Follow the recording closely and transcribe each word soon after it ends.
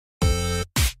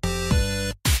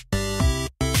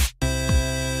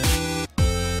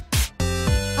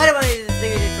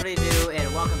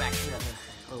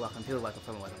welcome to, blah, blah,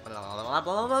 blah,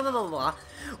 blah, blah, blah.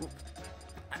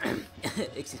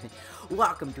 Excuse me.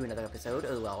 Welcome to another episode.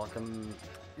 Welcome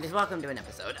to an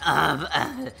episode of,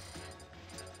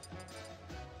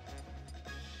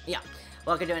 yeah.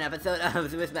 Welcome to an episode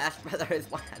of Super Smash Brothers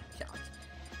One Shot.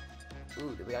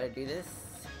 Ooh, do we gotta do this?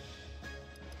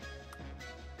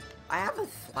 I have a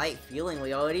slight feeling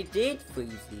we already did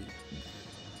Freezie.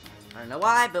 I don't know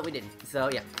why, but we didn't.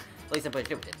 So, yeah. At least I'm pretty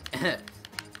sure we did.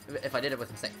 If I did, it was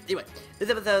a mistake. Anyway, this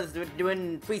episode is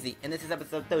doing Freezie, and this is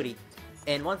episode 30.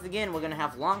 And once again, we're gonna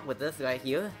have Lonk with us right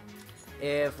here.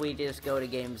 If we just go to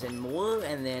Games and More,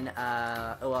 and then,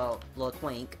 Little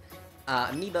Twink,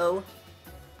 Amiibo.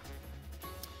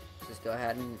 Just go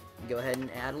ahead and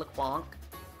add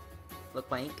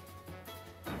Twink.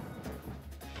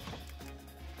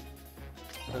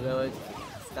 Heroic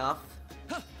stuff.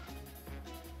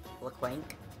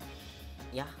 Twink.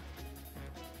 Yeah.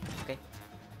 Okay.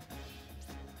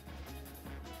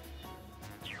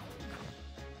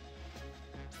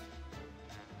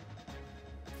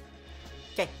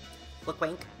 Okay.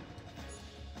 Twink.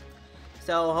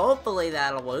 So hopefully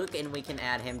that'll work and we can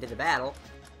add him to the battle.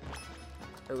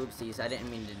 Oopsies, I didn't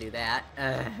mean to do that.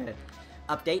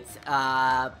 Updates.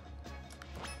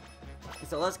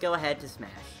 So let's go ahead to Smash.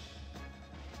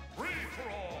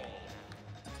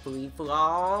 Free for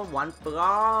all, one for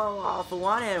all for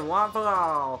one, and one for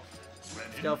all.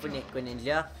 Let's go for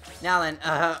Ninja. Now then,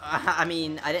 I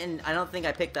mean, I don't think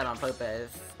I picked that on purpose.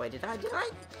 Wait, did I?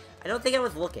 I don't think I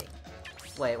was looking.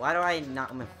 Wait, why do I not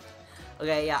remember?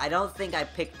 Okay, yeah, I don't think I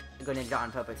picked Ninja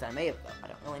on purpose. I may have, though. I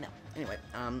don't really know. Anyway,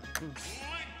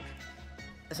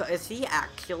 so is he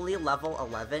actually level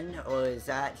 11, or is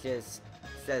that just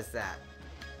says that?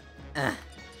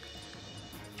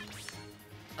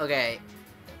 Okay.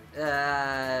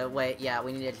 Wait, yeah,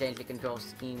 we need to change the control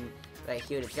scheme right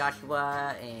here to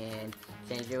Joshua, and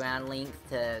change the round length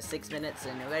to 6 minutes,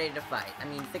 and we're ready to fight. I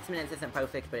mean, 6 minutes isn't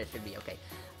perfect, but it should be okay.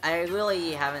 I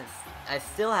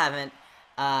still haven't,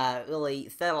 really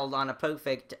settled on a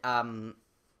perfect, length,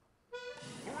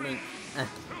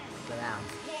 for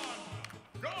rounds.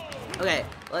 Okay,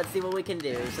 let's see what we can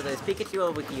do. So there's Pikachu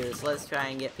over here, so let's try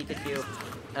and get Pikachu.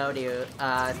 Oh dear,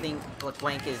 I think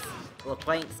Twink's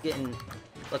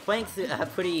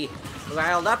pretty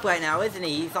riled up right now, isn't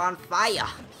he? He's on fire!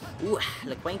 Ooh,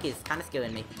 Twink is kinda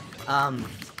scaring me.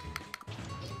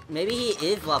 Maybe he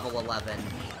is level 11.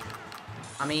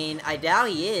 I mean, I doubt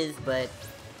he is, but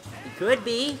he could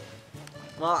be.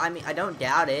 Well, I mean, I don't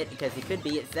doubt it, because he could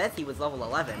be. It says he was level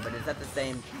 11, but is that the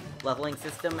same leveling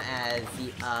system as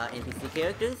the, NPC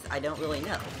characters? I don't really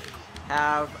know.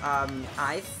 Have,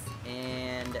 Ice,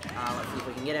 and, let's see if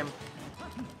we can get him.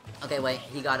 Okay, wait,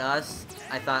 he got us.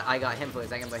 I thought I got him for a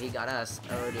second, but he got us.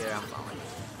 Oh dear,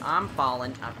 I'm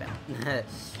falling. I fell.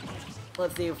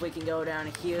 Let's see if we can go down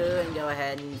here and go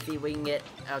ahead and see if we can get...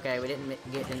 Okay, we didn't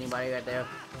get anybody right there.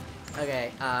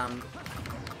 Okay,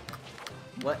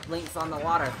 what Link's on the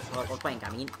water? Well, Twink,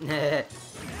 I mean.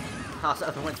 Also,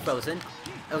 everyone's frozen.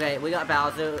 Okay, we got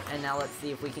Bowser, and now let's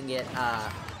see if we can get,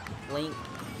 Link.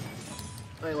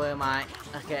 Wait, where am I?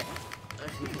 Okay,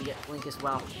 let's see if we get Link as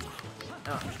well.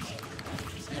 Oh.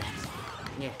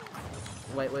 Yeah.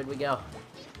 Wait, where'd we go?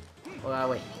 Where are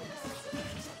we?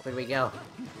 Where'd we go?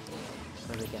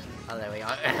 Where'd we go? Oh, there we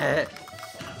are.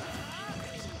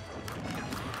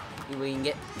 We can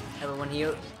get everyone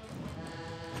here.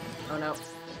 Oh no.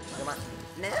 Come on.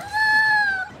 No!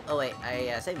 Oh wait,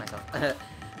 I saved myself.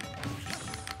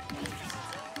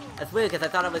 That's weird, because I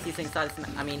thought I was using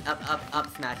up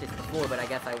smashes before, but I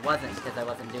guess I wasn't, because I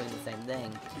wasn't doing the same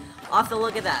thing. Also,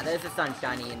 look at that. There's the sun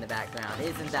shiny in the background.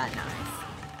 Isn't that nice?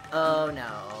 Oh,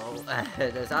 no.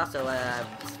 There's also a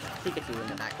Pikachu in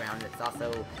the background. It's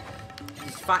also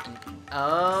just fighting.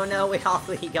 Oh, no.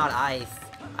 He got iced.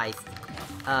 I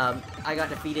got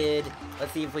defeated.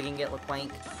 Let's see if we can get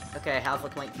Twink. Okay, how's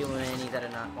Twink doing? He's at a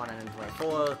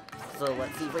 124. So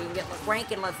let's see if we can get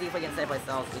Twink, and let's see if we can save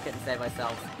ourselves. We couldn't save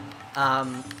ourselves.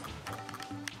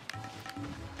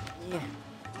 Yeah.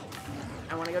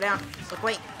 I want to go down.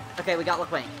 Twink. Okay, we got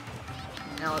Twink.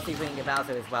 Now let's see if we can get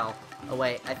Bowser as well. Oh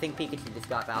wait, I think Pikachu just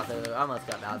got Bowser. Almost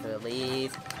got Bowser at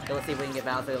least. So let's see if we can get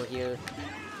Bowser over here.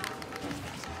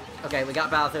 Okay, we got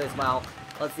Bowser as well.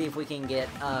 Let's see if we can get,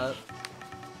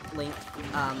 Link,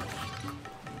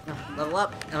 level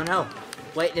up. Oh no.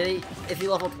 Wait, is he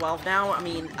level 12 now? I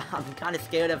mean, I'm kind of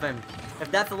scared of him.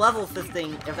 If that's the leveling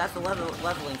system,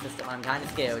 I'm kind of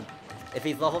scared. If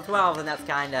he's level 12, then that's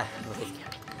kind of really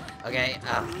scary. Okay,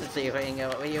 let's see if we can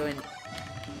go over here, and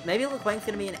maybe Twink's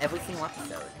gonna be in every single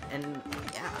episode, and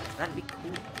yeah, that'd be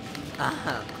cool.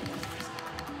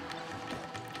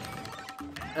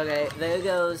 Okay, there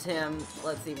goes him.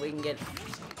 Let's see if we can get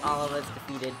all of us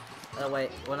defeated. Oh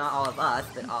wait, well not all of us,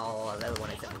 but all of everyone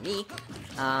except for me.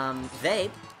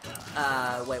 They,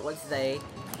 wait, what's they?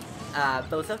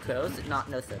 Both of crows, not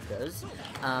no so crows.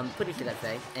 Pretty sure that's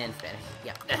they, in Spanish,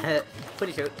 yeah.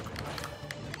 Pretty sure.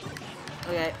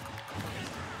 Okay.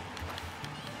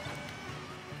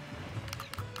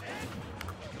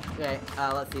 Okay,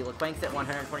 let's see, LeQuank's at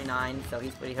 129, so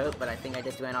he's pretty hooked, but I think I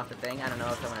just went off the thing. I don't know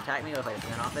if someone attacked me or if I just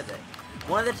went off it, but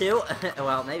one of the two.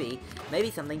 Well, maybe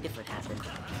something different happened.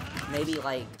 Maybe,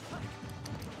 like,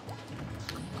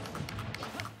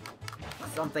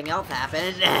 something else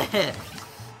happened.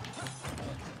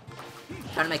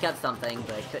 Trying to make up something,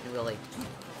 but I couldn't really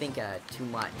think, too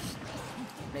much.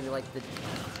 Maybe, like, the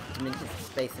dimensions of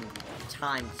space and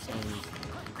time changed.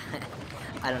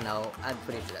 I don't know. I'm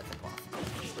pretty sure that's impossible.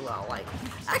 Well, like,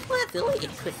 actually, that's really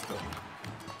interesting.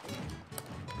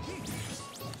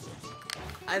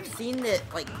 I've seen that,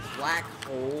 like, black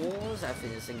holes. I've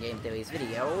seen this in Game Theory's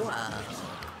video.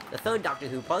 The third Doctor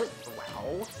Who part.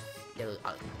 Well, there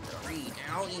are 3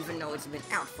 now, even though it's been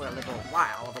out for a little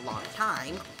while of a long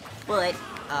time. But,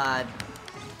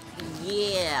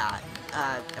 yeah.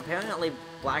 Apparently,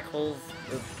 black holes,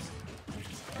 or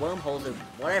wormholes, or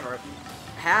whatever,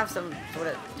 have some sort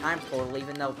of time portal,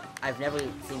 even though I've never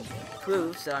seen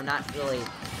proof, so I'm not really...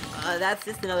 that's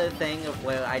just another thing of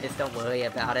where I just don't worry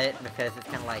about it, because it's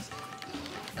kind of like...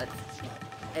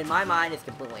 in my mind, it's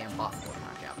completely impossible to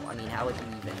time travel. I mean, how would you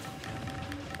even...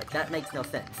 Like, that makes no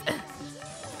sense.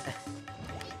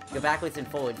 Go backwards and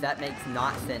forwards, that makes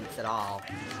not sense at all.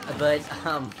 But,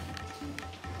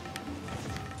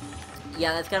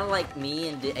 yeah, that's kind of like me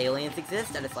and do aliens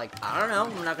exist, and it's like, I don't know,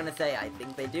 I'm not gonna say I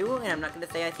think they do, and I'm not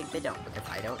gonna say I think they don't, because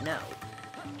I don't know.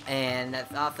 And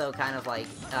that's also kind of like,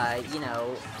 you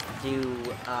know,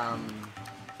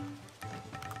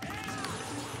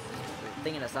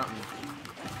 thinking of something.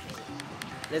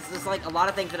 This is like a lot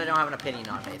of things that I don't have an opinion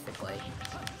on, basically.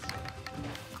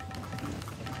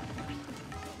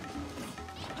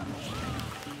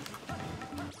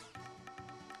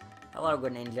 Hello,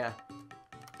 Greninja.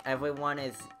 Everyone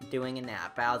is doing a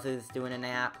nap. Bowser's doing a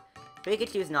nap.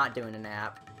 Pikachu's not doing a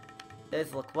nap. There's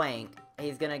LeQuank.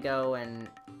 He's gonna go and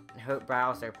hurt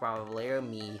Bowser, probably, or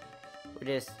me.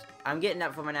 I'm getting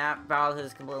up from a nap.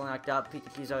 Bowser's completely knocked up.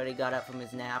 Pikachu's already got up from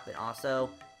his nap, and also,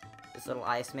 this little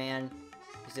Iceman,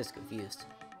 he's just confused.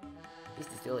 He's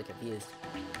just really confused.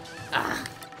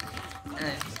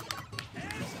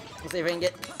 Let's see if we can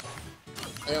get...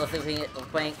 Let's see if we can get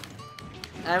LeQuank.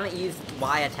 I haven't used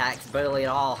Y attacks barely at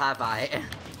all, have I?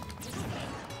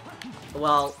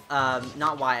 Well,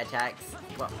 not Y attacks.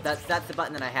 Well, that's the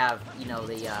button that I have, you know,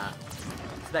 the,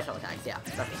 special attacks, yeah,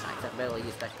 special attacks. I barely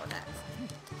use special attacks.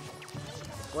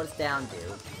 What does down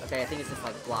do? Okay, I think it's just,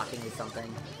 like, blocking or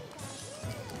something.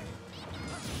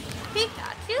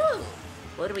 Pikachu!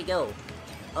 Where do we go?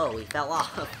 Oh, we fell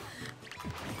off.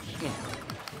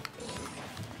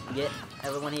 Get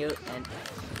everyone here, and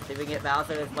see if we can get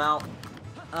Bowser as well.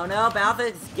 Oh no,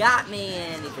 Bowser's got me,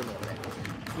 and he threw me over there.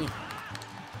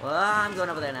 Well, I'm going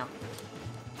over there now.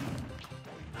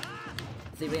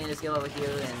 See if we can just go over here,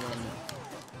 and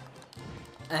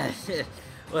then...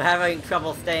 We're having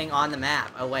trouble staying on the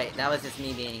map. Oh wait, that was just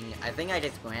me being... I think I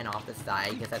just ran off the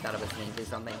side, because I thought it was going to do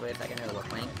something for a second, or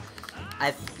LeQuank.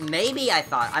 Maybe I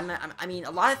thought... I mean,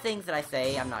 a lot of things that I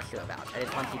say, I'm not sure about. I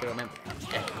just want you to remember.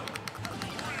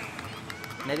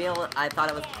 Maybe I thought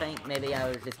it was LeQuank, maybe I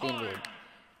was just being weird.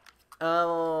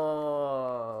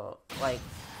 Oh, like,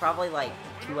 probably like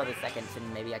 2 other seconds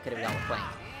and maybe I could have got LeQuank.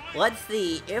 Let's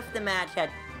see, if the match had,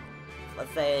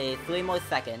 let's say, 3 more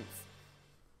seconds,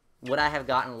 would I have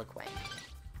gotten LeQuank?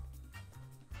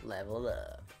 Level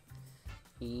up.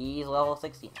 He's level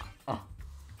 60 now. Oh.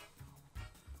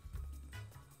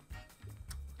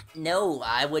 No,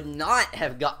 I would not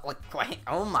have got LeQuank.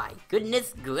 Oh my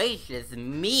goodness gracious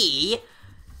me.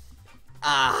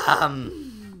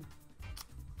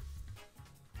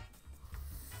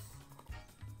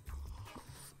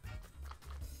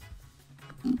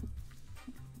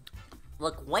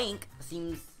 LeQuank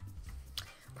seems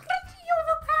pretty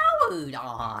overpowered,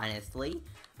 honestly.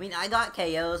 I mean, I got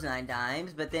KOs 9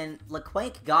 times, but then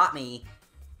LeQuank got me.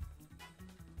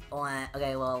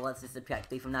 Okay, well, let's just subtract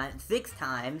 3 from 9. 6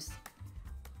 times.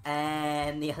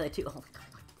 And the other 2... Oh my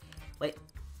god. Wait.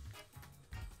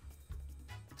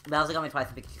 Bowser got me twice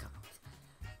and Pikachu got me once.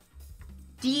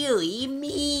 Dearie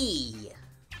me!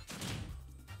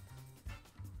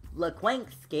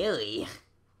 LeQuank's scary.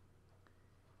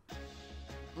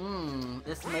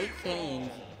 This may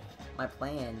change my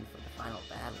plan for the final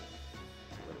battle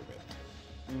a little bit.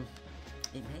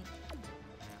 It may.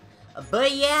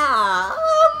 But yeah,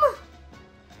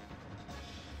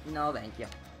 no, thank you.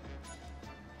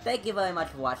 Thank you very much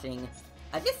for watching.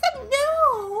 I just said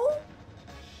no!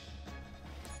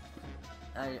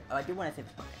 I do want to save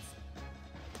the focus.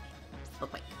 Real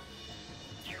quick.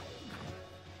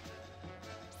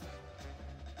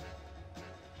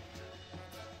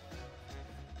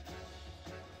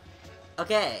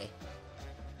 Okay.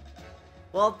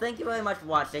 Well, thank you very much for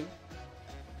watching.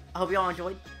 I hope you all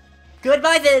enjoyed.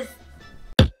 Goodbye, Ziz!